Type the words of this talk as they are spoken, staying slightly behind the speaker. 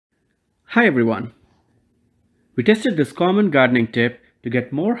Hi everyone! We tested this common gardening tip to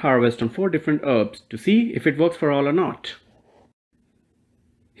get more harvest on 4 different herbs to see if it works for all or not.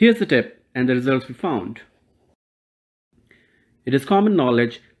 Here's the tip and the results we found. It is common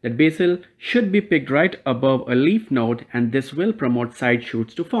knowledge that basil should be picked right above a leaf node, and this will promote side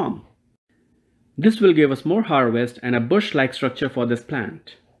shoots to form. This will give us more harvest and a bush-like structure for this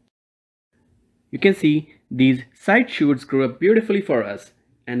plant. You can see these side shoots grew up beautifully for us,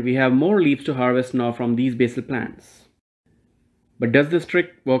 and we have more leaves to harvest now from these basil plants. But does this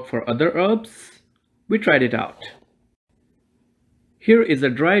trick work for other herbs? We tried it out. Here is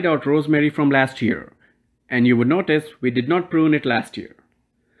a dried out rosemary from last year, and you would notice we did not prune it last year.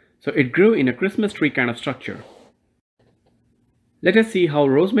 So it grew in a Christmas tree kind of structure. Let us see how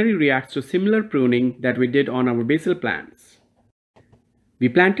rosemary reacts to similar pruning that we did on our basil plants. We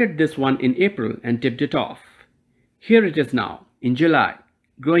planted this one in April and tipped it off. Here it is now, in July,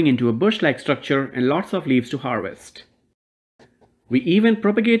 growing into a bush-like structure and lots of leaves to harvest. We even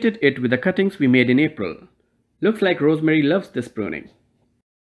propagated it with the cuttings we made in April. Looks like rosemary loves this pruning.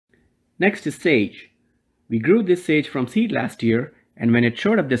 Next is sage. We grew this sage from seed last year, and when it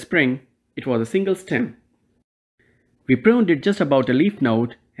showed up this spring, it was a single stem. We pruned it just about a leaf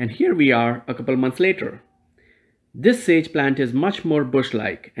node, and here we are a couple months later. This sage plant is much more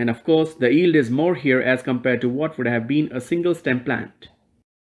bush-like, and of course the yield is more here as compared to what would have been a single stem plant.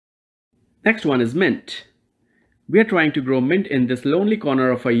 Next one is mint. We are trying to grow mint in this lonely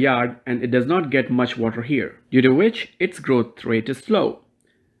corner of our yard, and it does not get much water here, due to which its growth rate is slow.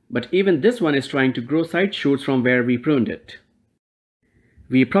 But even this one is trying to grow side shoots from where we pruned it.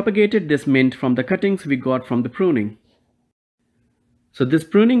 We propagated this mint from the cuttings we got from the pruning. So this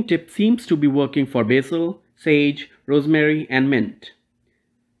pruning tip seems to be working for basil, sage, rosemary, and mint.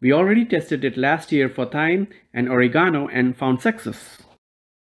 We already tested it last year for thyme and oregano and found success.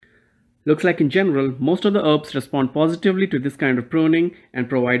 Looks like in general, most of the herbs respond positively to this kind of pruning and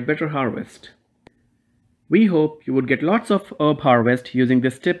provide better harvest. We hope you would get lots of herb harvest using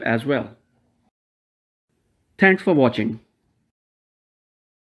this tip as well. Thanks for watching.